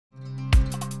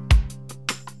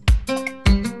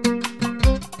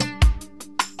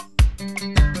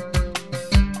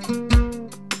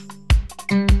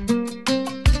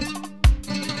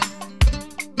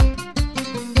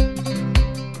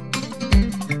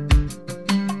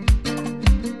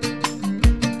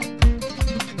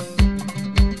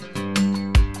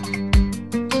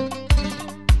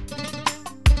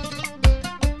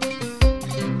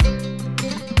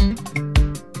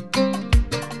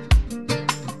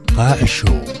قاعي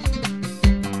شو.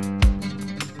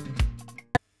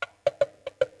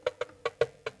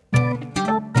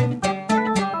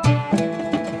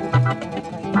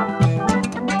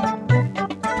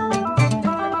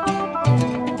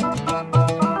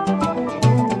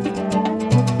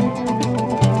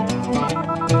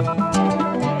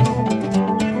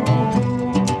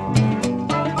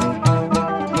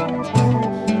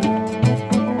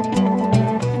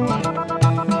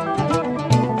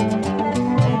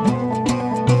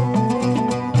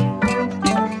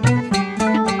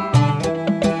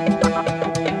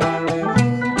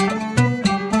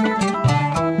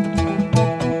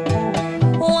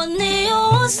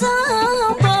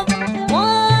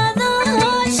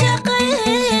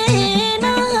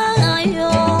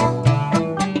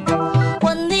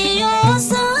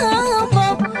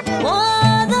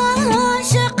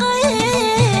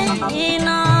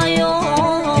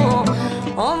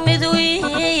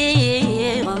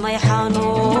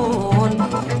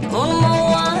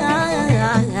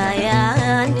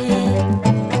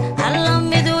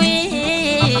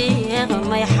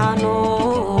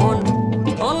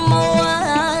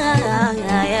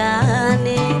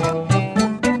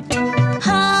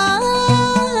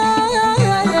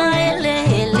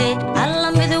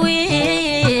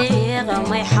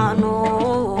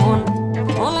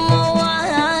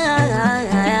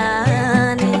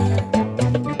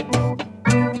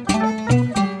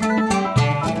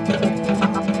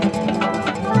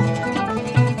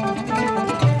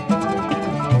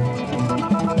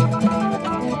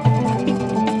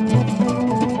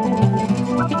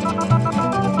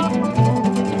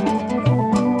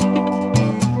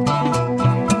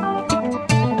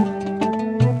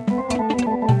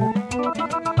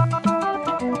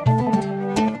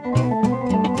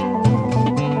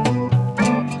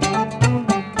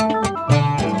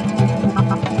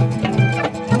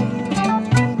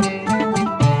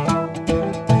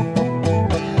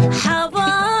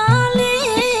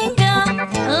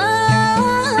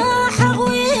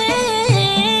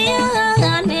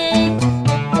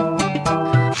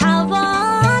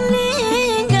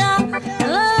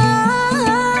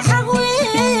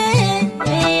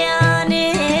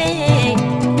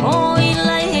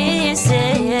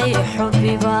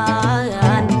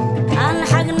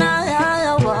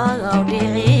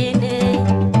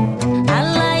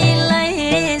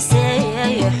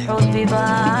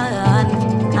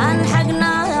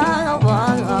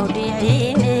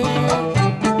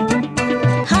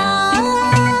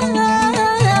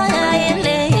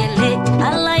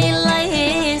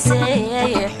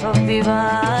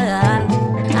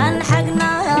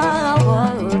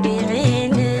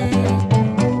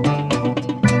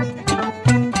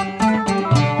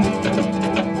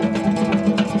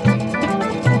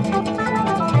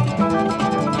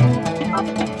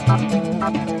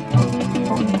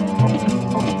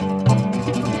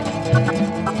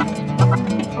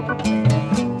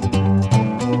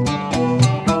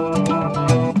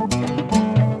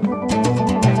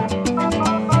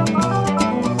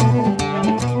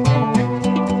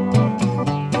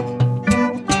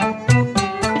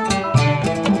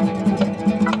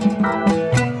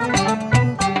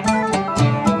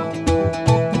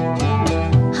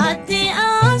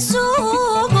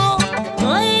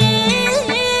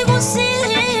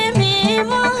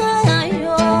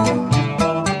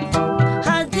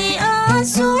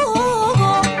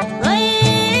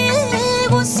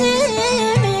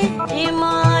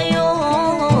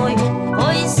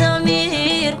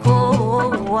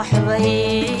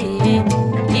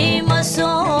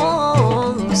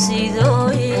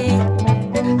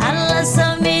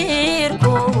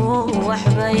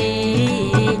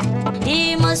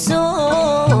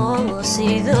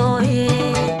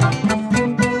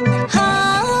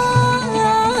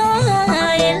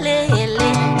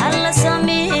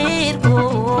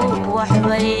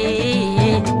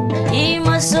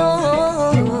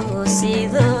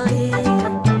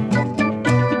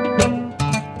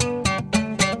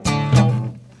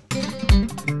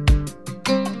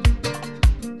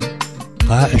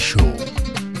 قاعي شو.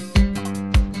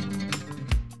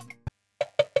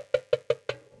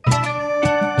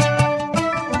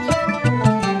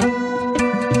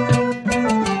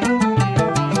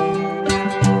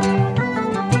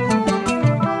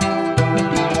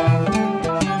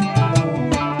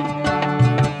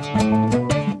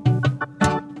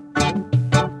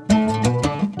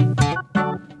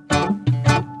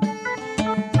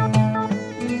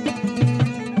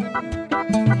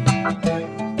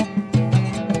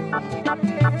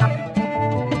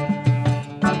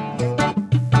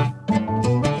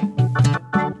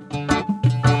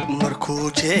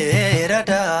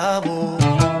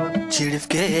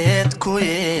 jirifkeed ku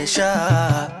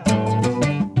yeeshaa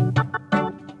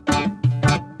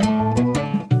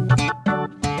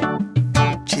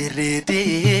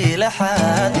jiridii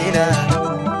laxaadina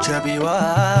jabi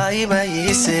waa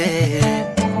imayse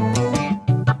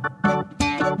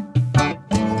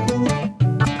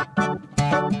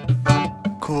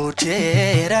ku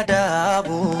jeera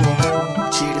dhaabu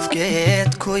jirifkeed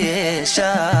ku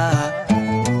yeeshaa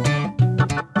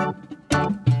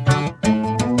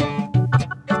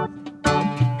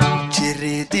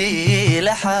jiridii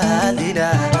laxaadina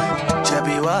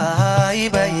jabi waa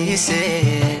imayse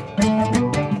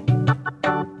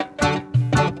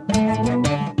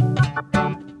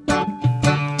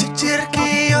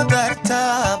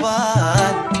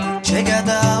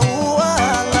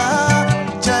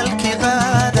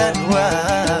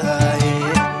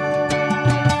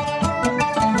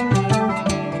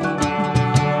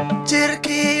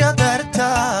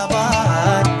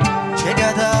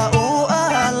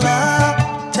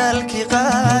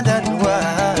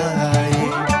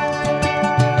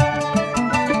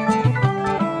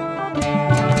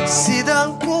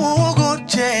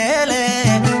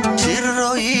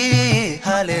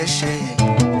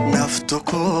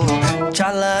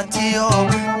jaclaatiyo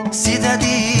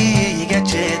sidadii iga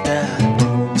jeeda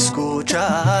isku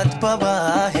jaad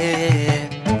babaahe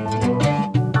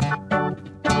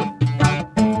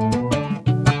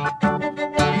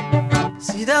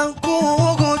sidaan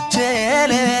kuugu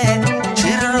jeele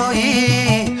jirroyi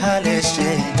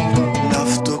haleeshe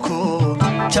naftu ku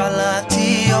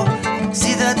jaclaatiyo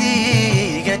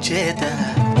sidadii iga jeeda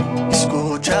isku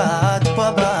jaad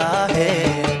babaahe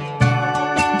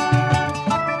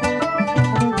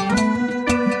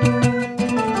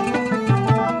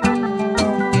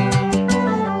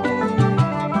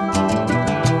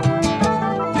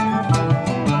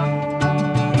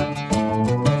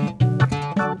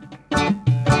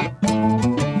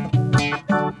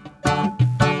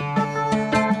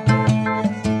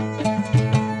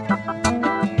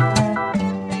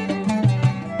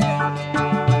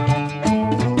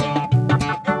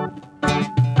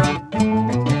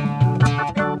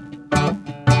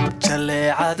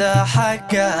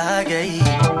xagaagay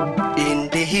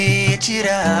indhihii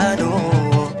jiraano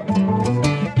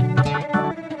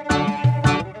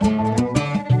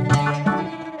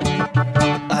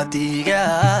adiga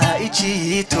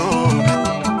ijiito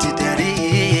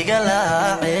tidariiga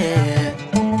laace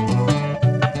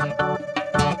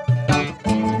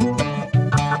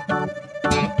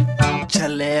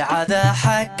jaleecada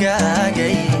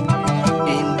xagaagay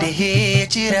indhihii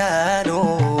jiraano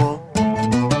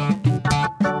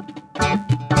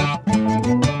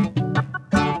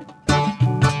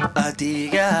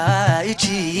adiga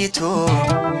ijiito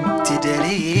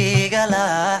tidariiga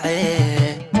laace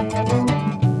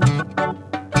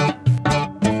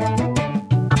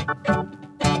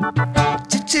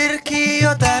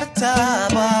jirkiyo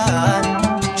dartaaban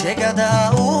jegada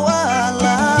u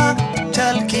alla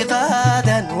jalki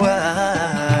qaadan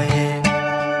waaye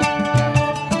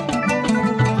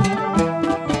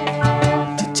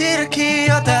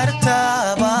jirkiyo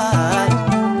dartaaban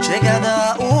jegada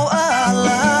u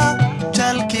alla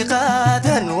jalki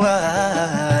qaadan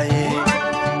waaye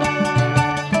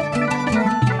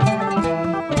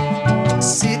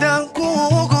sidaan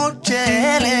kuugu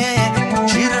jeele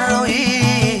jirroyi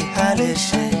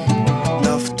haleeshe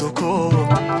naftu ku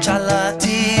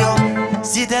jaclaatiyo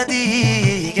sidadii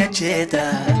iga jeeda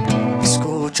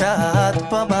isku jaad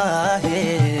babaahe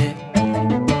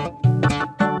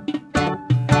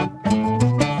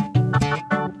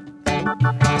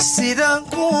sidaan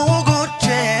kuugu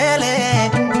jeele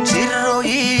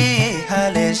jirroyi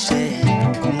haleeshe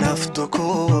naftu ku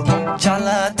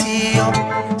jaclaatiyo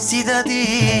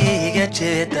sidadii iga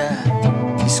jeeda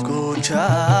isku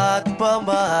jaad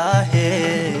babaahe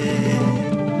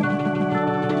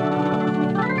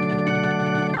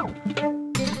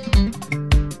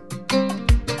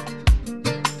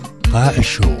Qaaci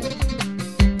show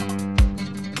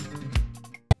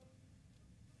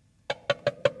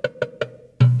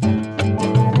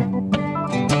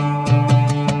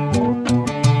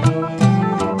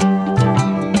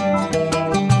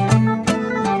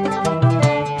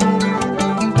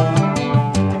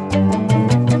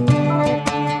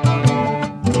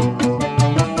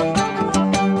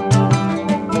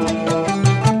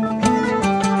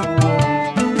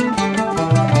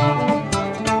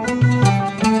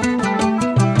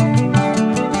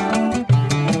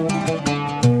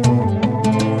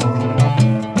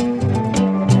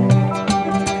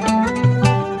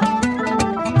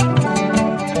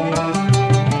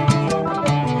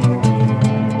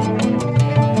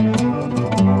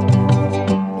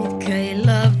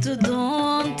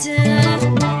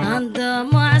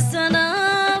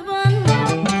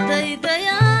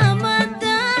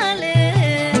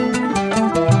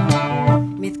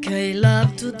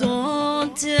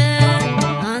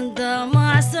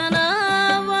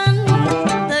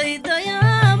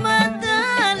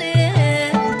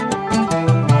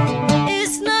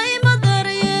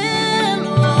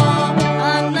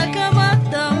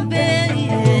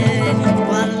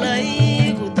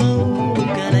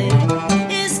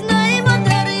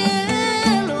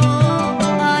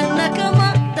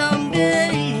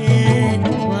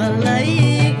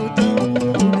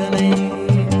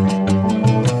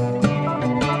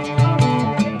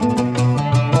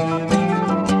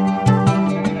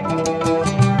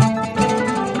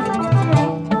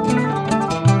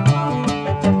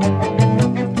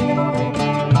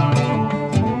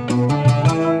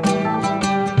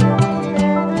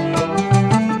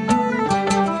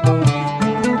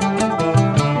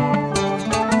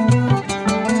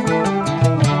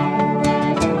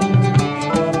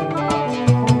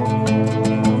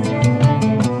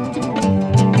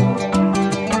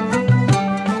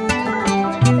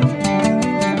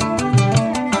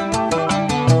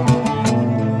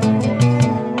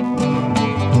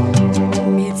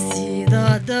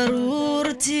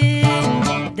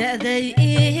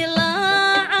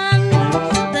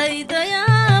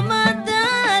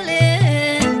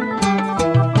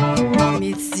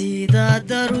sida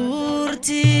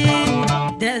daruurti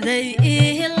daday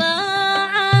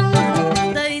ihlaacan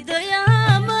daydaya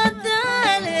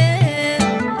madale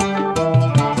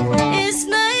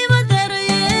isnayba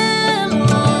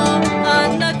daryeelo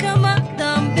annaka ma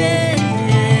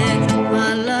dambeeye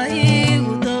alla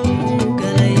igu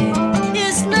dawgalay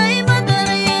isnayba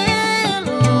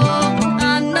daryeelo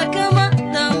annaka ma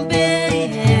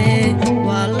dambeeye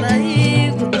walla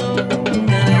igu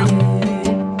dawgalay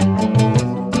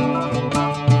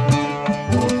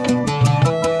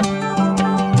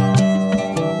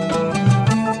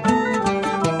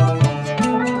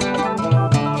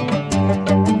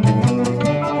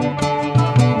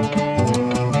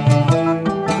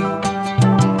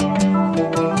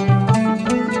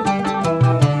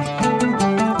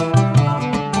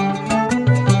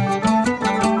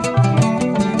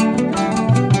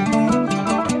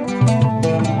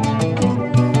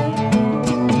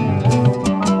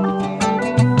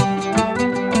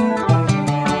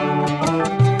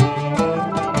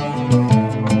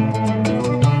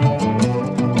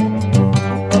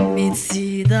mid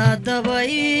sida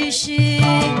dabayshi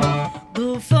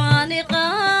duufaani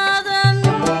qaadan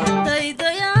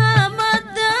daydaya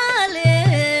madale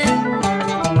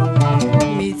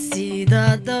mid sida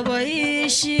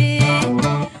dabayshi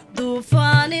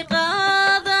duufaani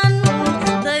qaadan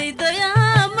daydaya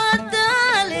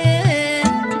madale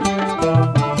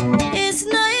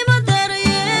isnayba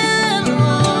daryeelo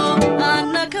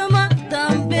annaka ma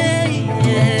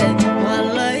dambeeye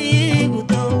walla igu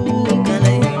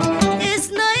dawgalay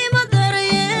isnayba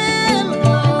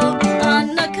daryeelo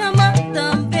annaka ma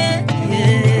dambeeye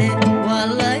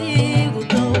walla igu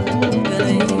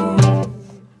dawgalay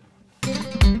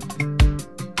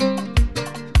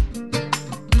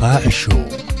Qaaci Show.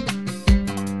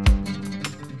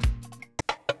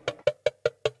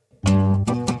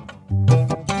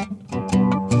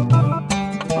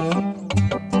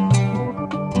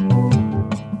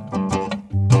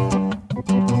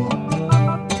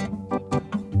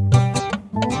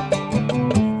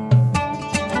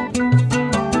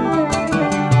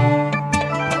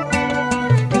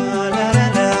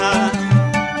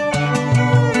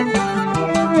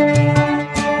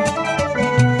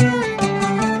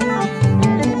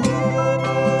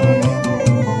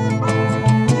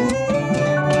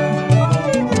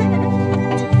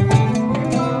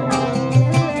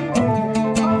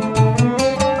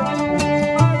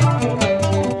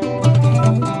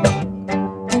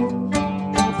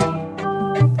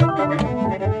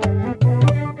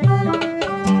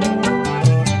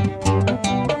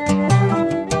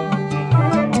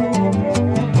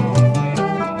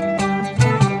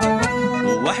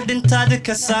 wax dhintaad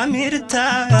ka samirta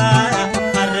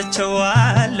arrajo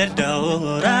waa la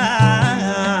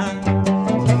dhowraa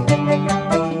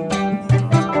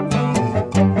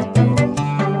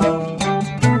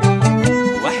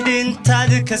wax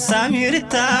dhintaad ka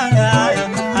samirta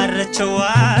arrajo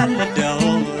waa la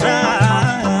dhowraa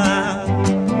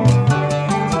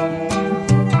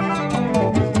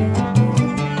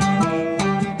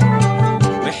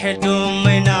wixii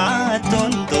dhumaynaa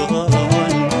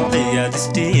dondoon ayaad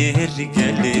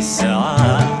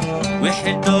isdhiirigelisaa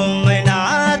wixii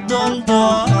dhumaynaa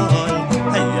dondoon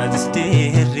ayaad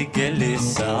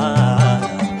isdhiirigelisaa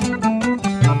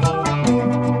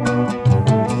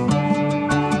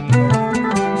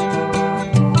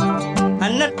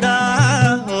anna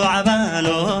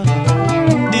dhaawacabaano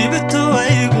dhibtu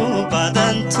waygu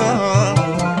badanto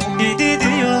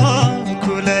dhididiyo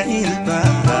kula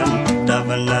ilbaan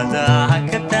dhabanada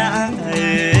ka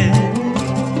dhacaye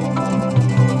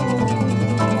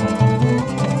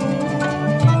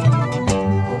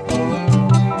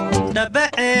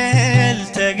dabaceel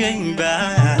tagayn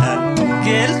baan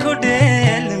geelku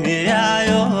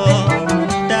dheelmiyaayo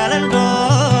dhalan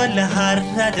dhool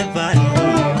harradban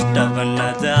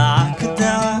dhabanada ka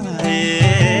dhacaye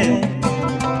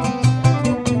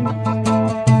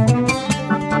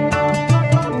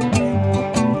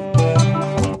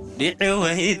dhici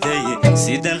wayday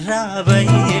sidan raabay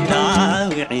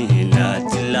dhaawiciina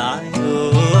dilaayo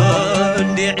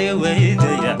dhici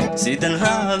wayday sidan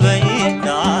raabay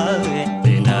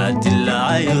dhaawiciina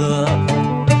dilaayo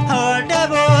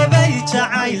hodhaboobay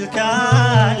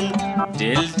jacaylkan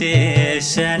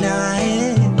dildheeshanaye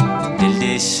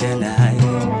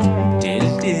dildheeshanaye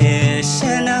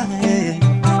dildheeshanaye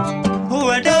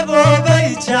hodhaboobay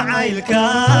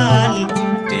jacaylkan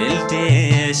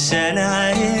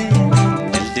dildheeshanaye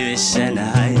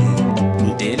dildheeshanaye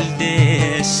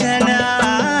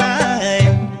dildheeshanaye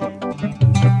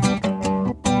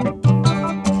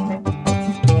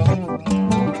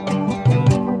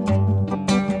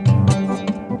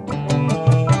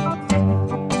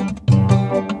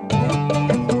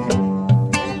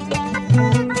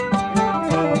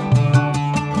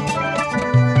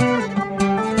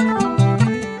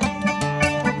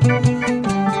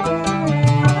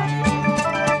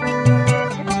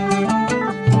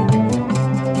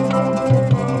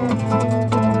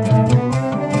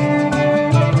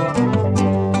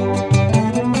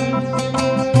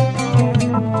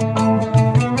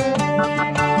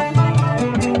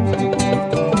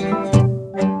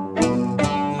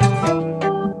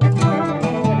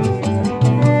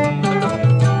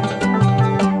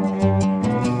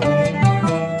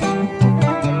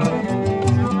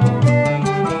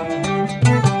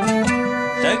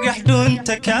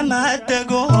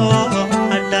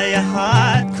dego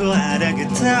dhayahaad ku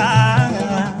aragtaa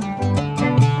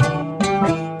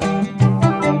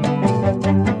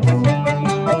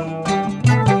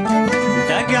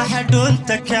dhagaxa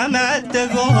dhunta kama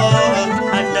dego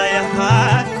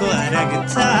dhayahaad ku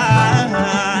aragtaa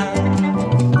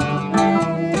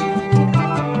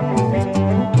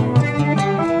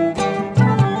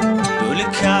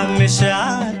dulka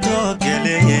mishaado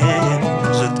galeye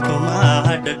jidkuma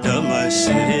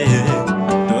dhadhamashe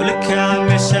dulka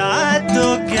mishaado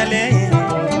galeye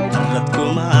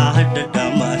jidkuma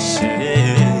dhadhamashe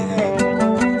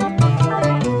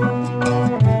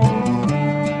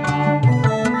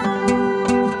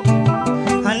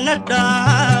hanada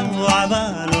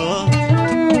wabano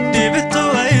dibtu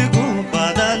aygu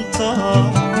badanto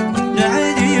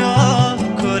dhacdiyo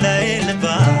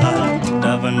kulaylba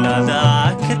dabnada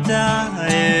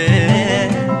kataye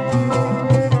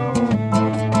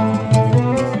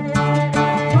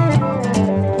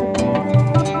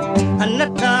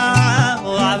hanada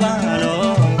wabano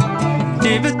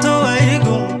dibtu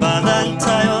aygu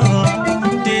badantayo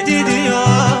didiyo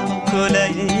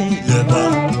kulaylba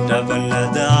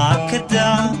dabnada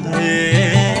kataye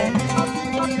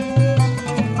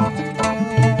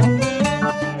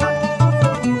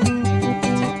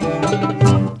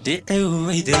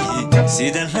دعويدي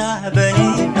سيد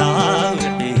الرابعي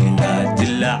ناوعينا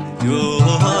دلعيو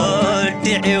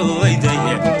دعويدي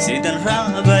سيد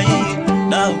الرابعي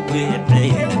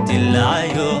ناوعينا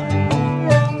دلعيو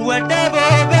ودابو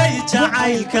بيت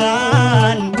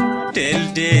عيلكان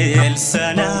دلدل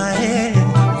سناي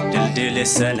دلدل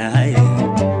سناي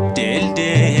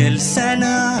دلدل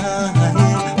سناي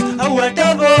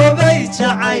ودابو بيت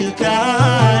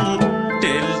عيلكان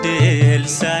دلدل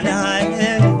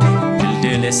سناي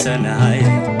دلدل سناي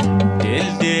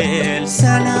دلدل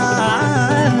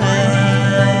سناي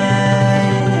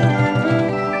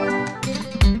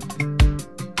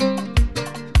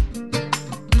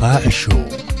قاعي شو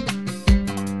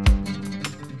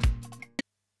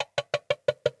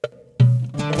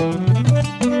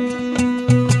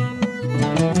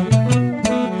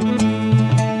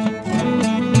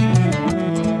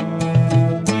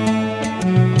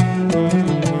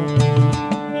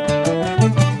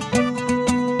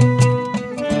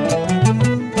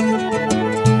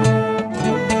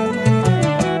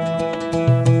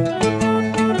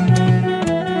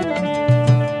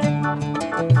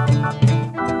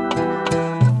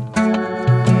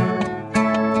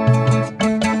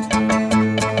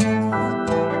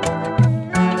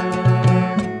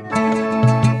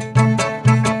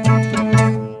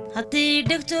haddii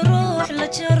dhegto ruux la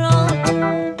jaro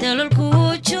dalalku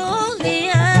wuu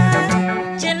joogayaa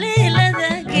jaliilada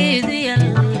geedu yal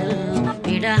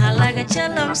midhaha laga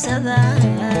jalamsadaa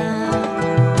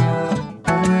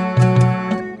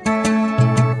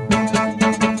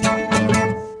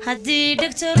haddii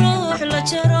dhegto ruux la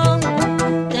jaro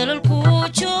dalalku wuu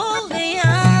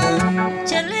joogayaa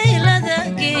jaliilada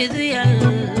geedu yal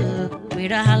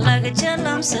midhaha laga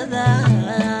jalamsadaa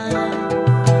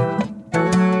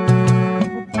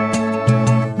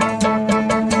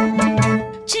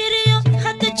jiriyo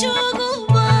hadda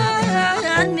jooguba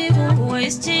admigu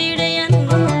waysjiidhayan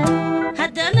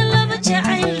haddana laba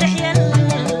jacayl dhexyal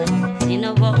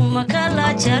sinaba uma kala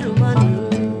jarman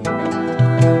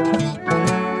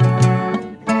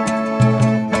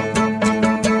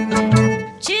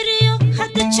jiriyo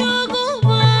hadda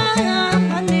jooguba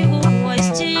admigu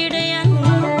waysjiidhayan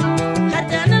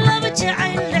haddana laba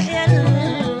jacayl dhexyal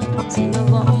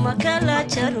sinaba uma kala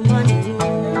jarman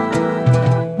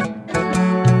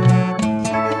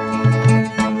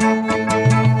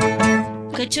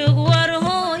kachog war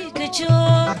hoy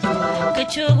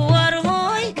kachog war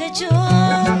hoy kachog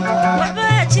waxba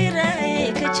jira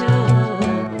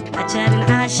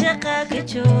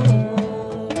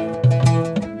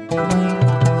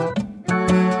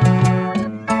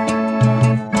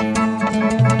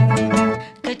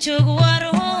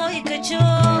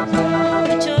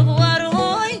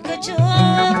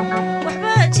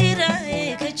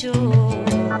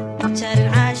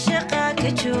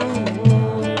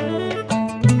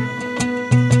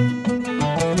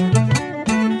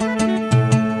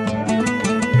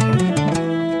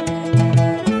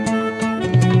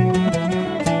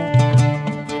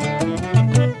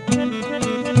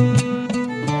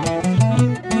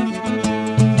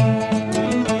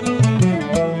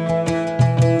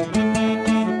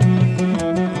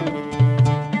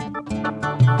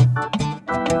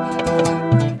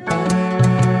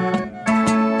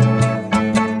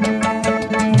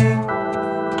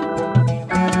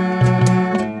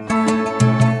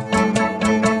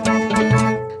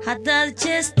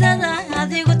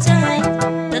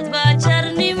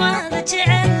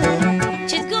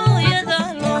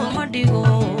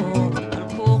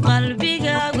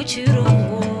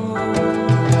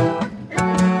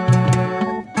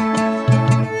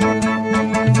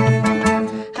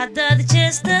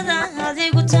jannada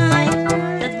adigu tahay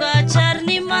dad baa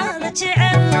jaarnimada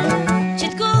jecel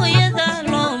jidkooyada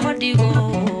looma dhigo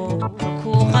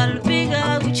ku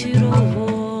qalbigaagu jiro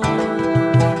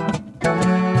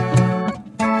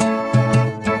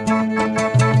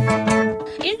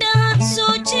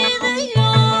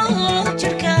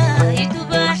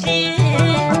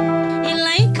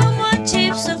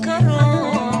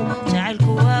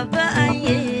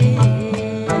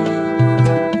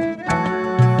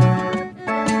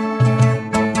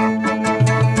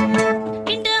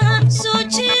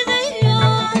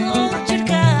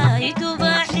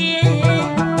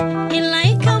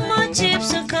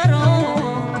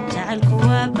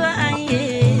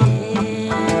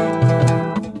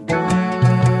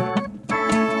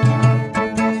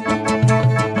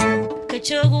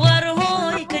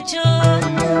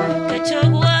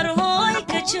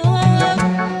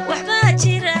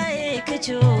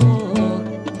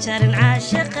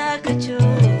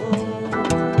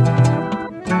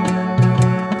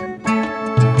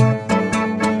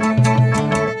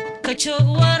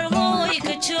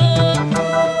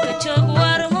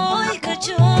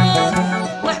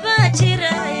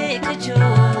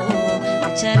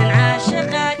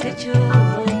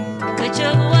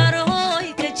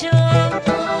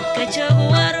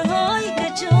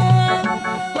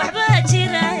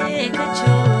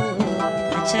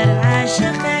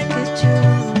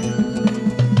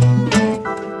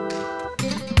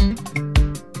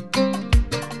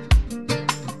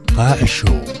Qaaci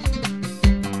show.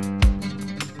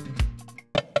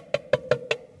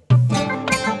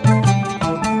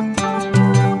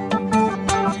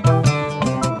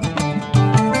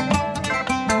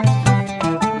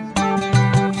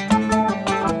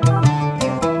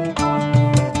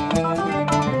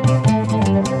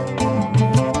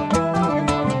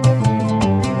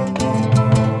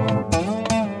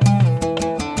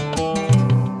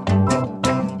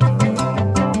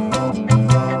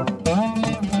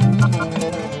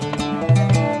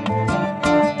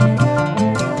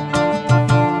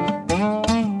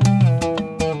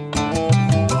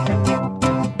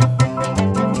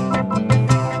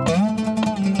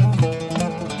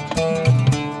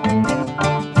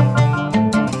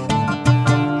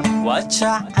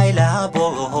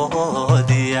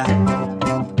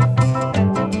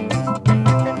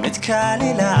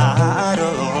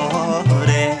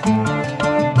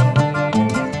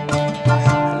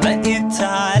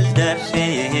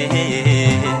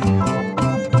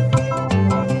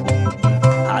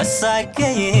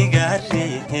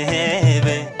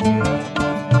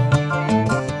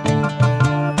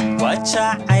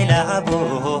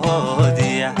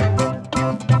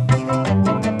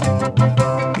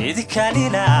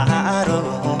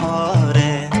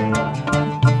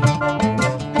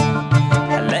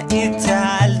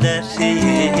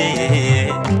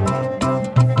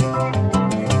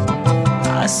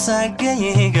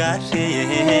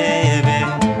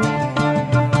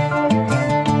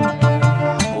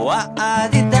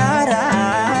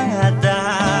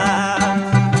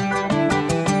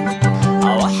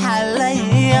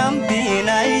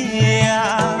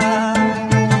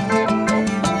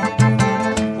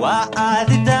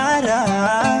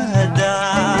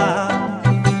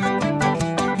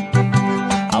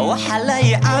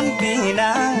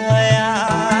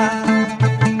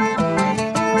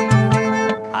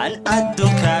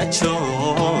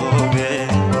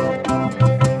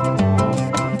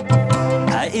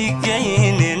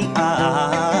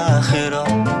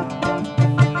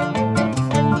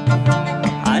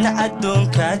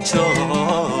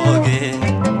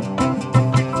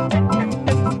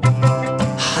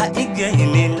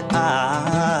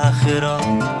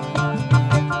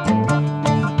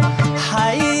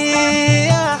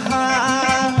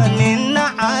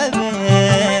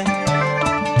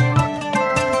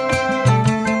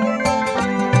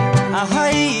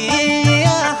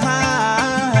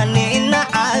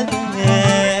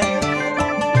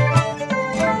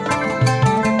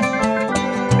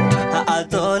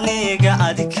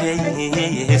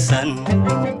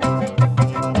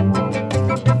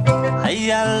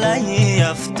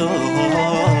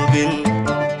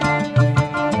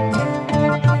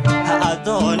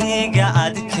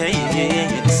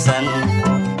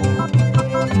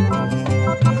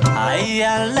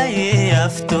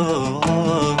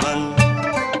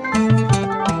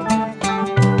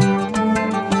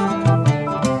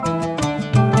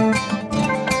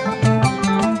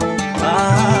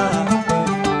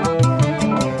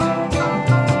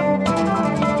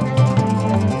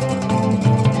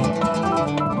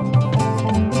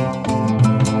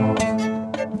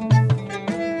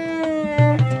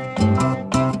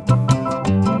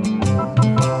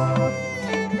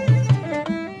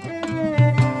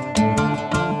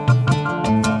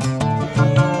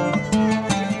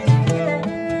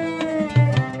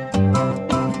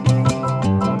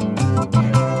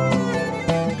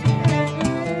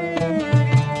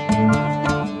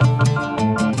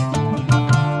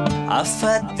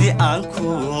 afadi aan ku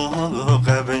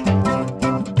qabay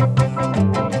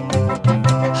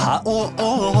ha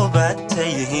uu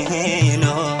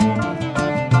batayno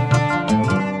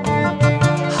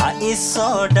ha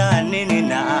isoo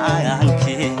dhaaninin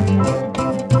aankii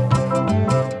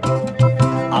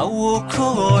awuku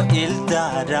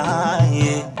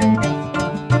ildaraaye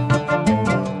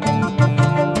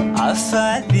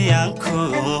afadi aan ku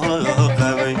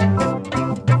qabay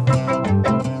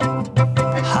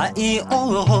ha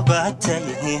uu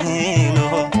batayno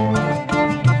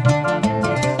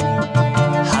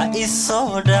ha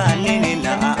isoo dhaaninin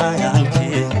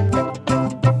aankii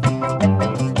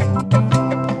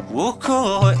wuku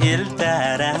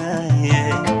ildaraaye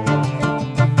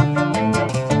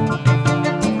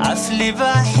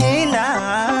aflibaxina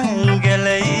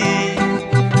galay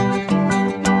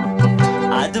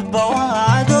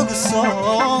adbawaad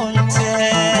ogsoonte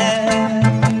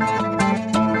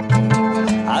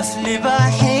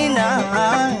aflibaxina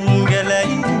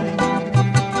galay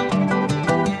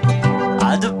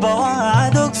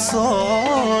adbawaad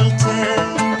ogsoonte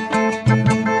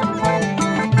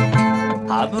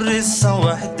abrisan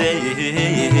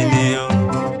waxdayniyo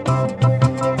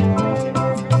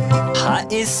ha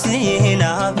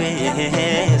isina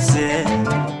beese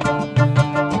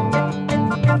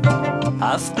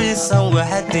afbrisan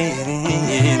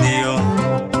waxdayniyo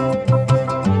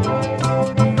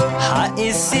ha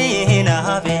isina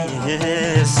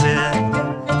beese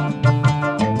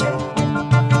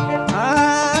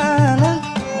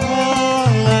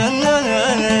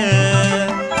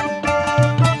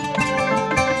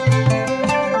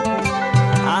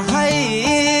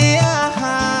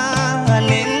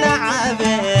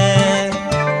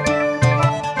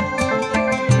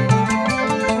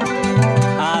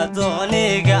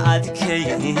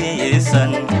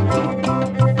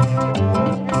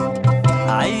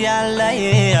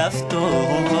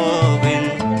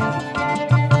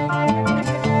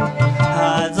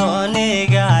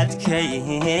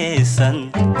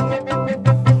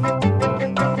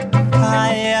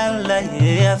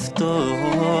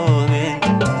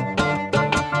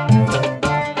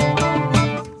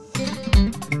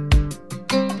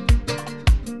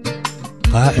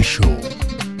Qaaci show.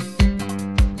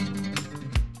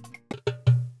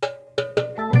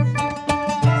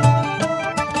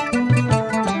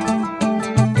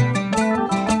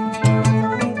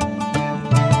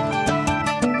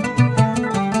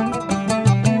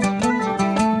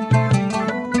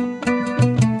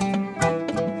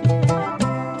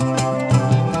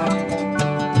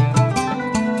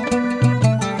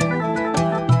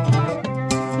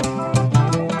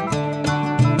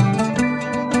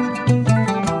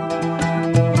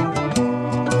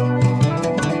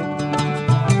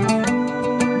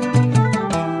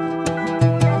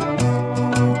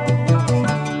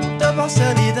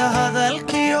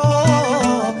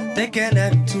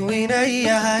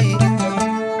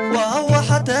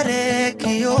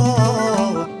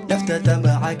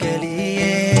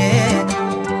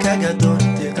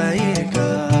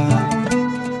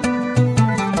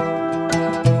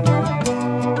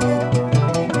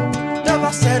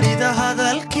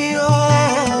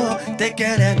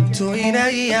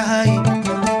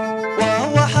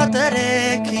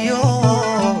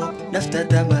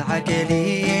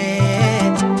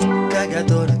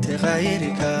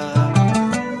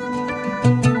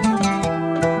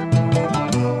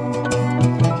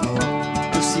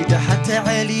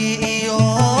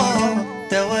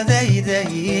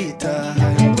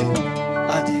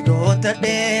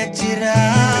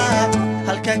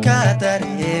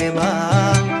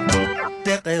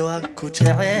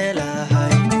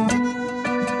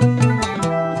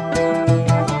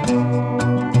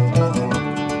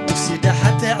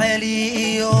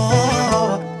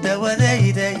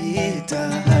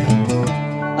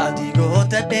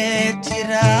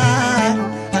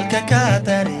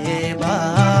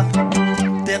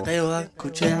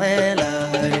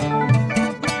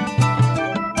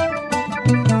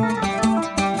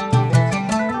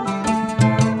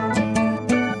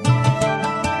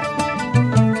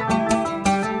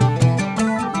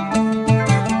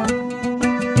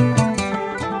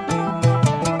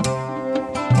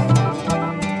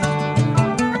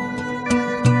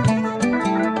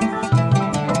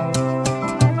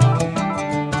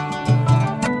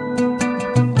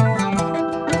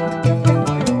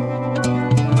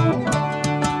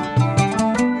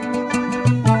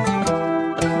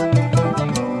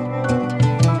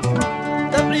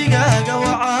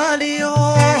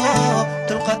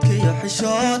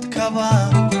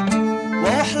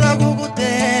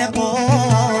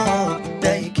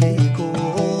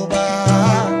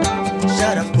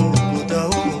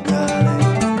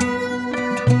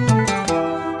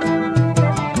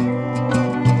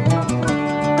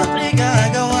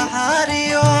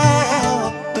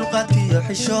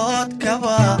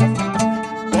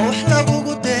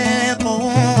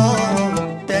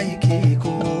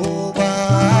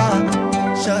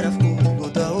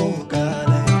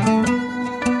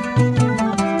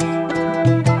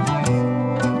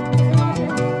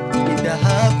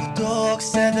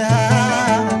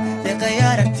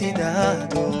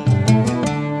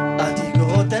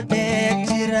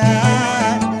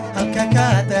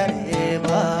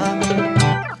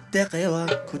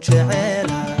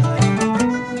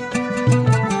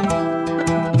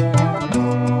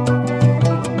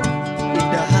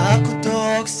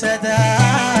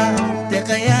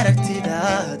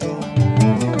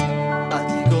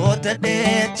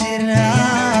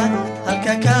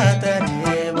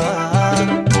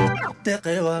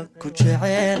 ku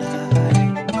jecelahay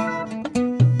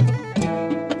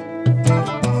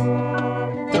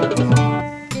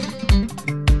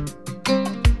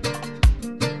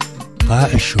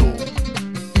Qaaci show.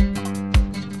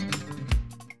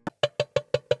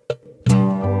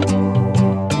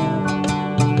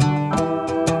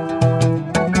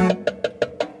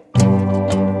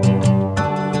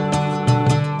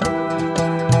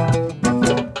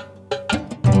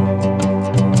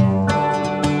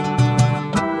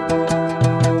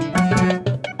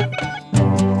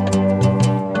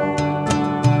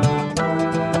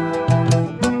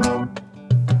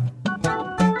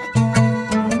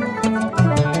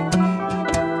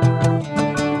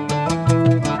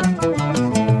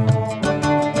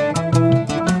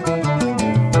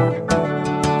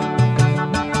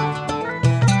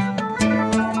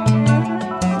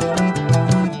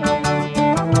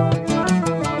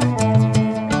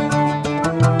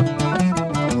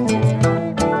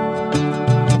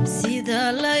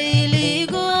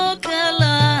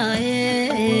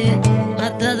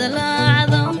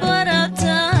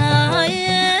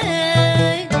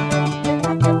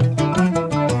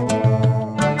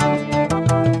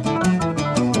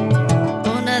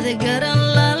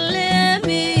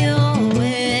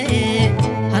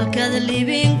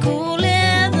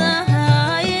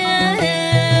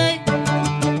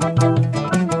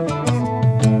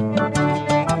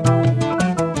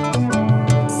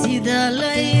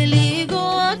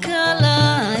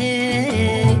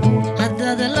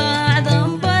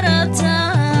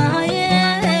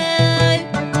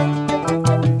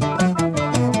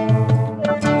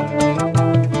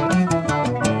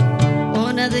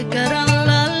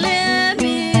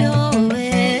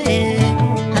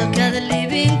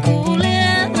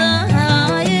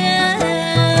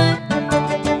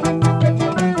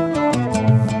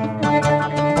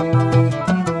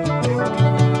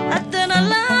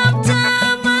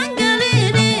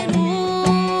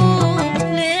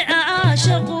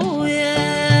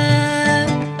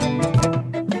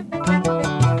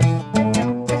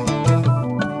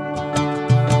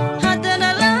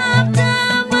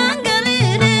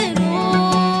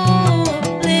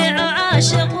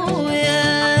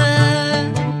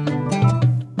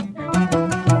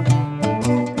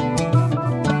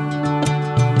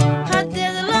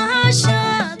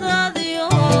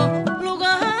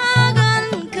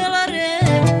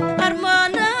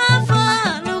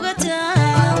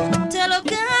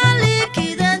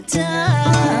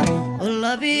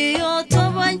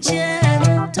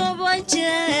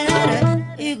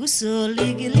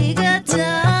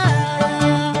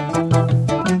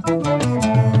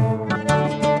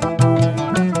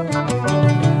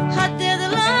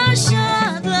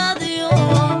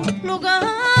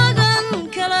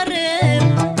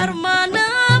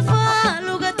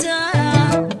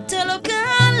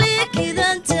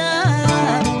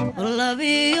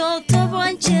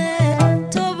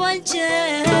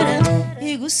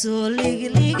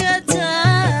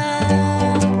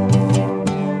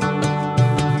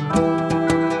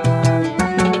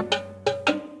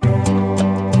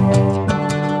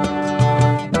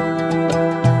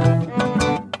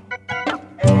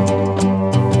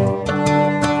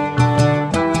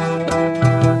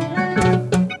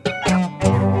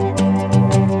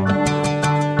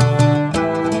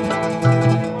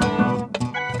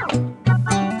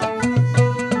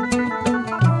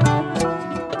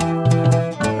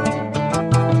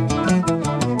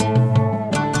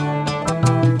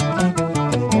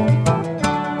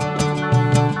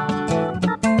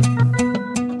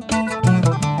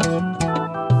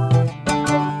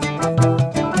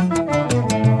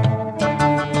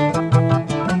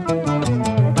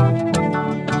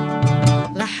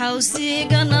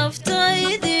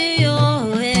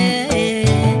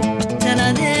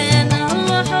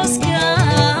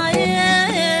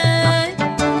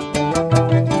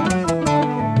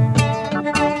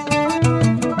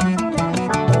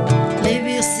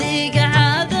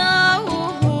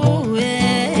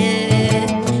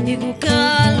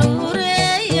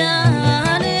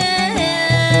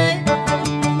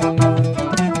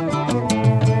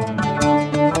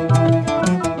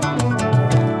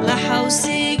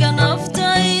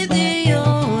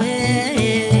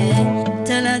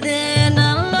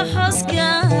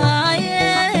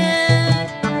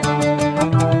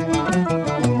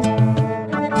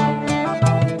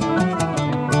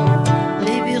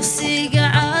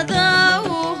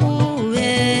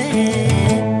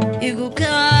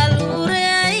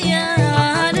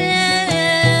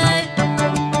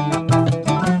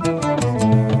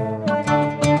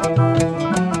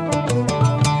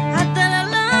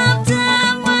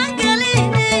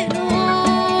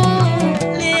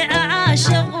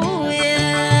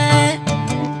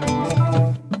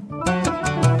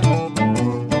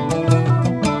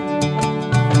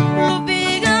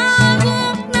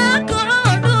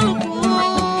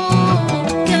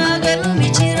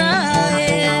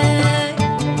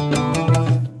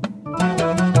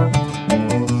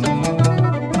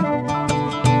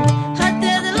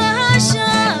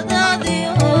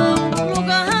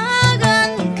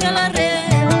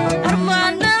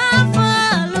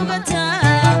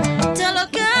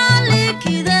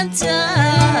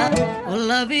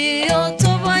 labiyo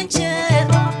toban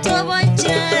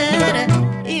jeer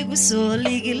igu soo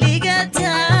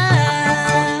ligligata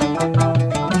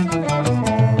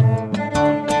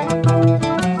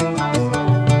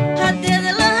haddeed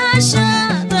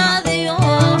lahashadaadiyo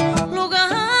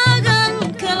lugahaagan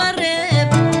kala reeb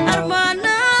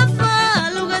armaanafa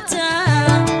lugata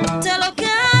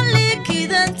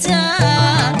talokaalikidanta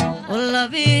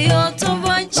labiyo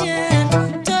toban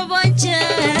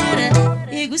jeer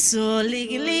igu soo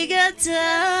ligligata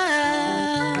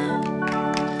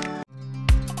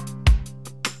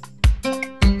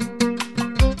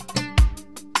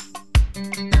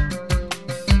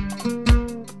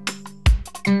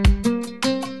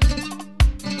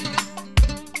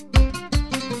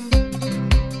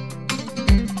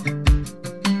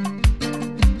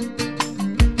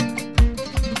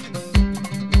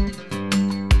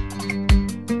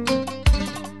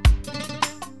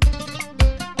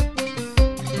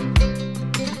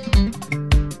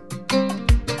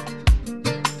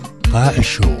Qaaci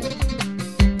Show.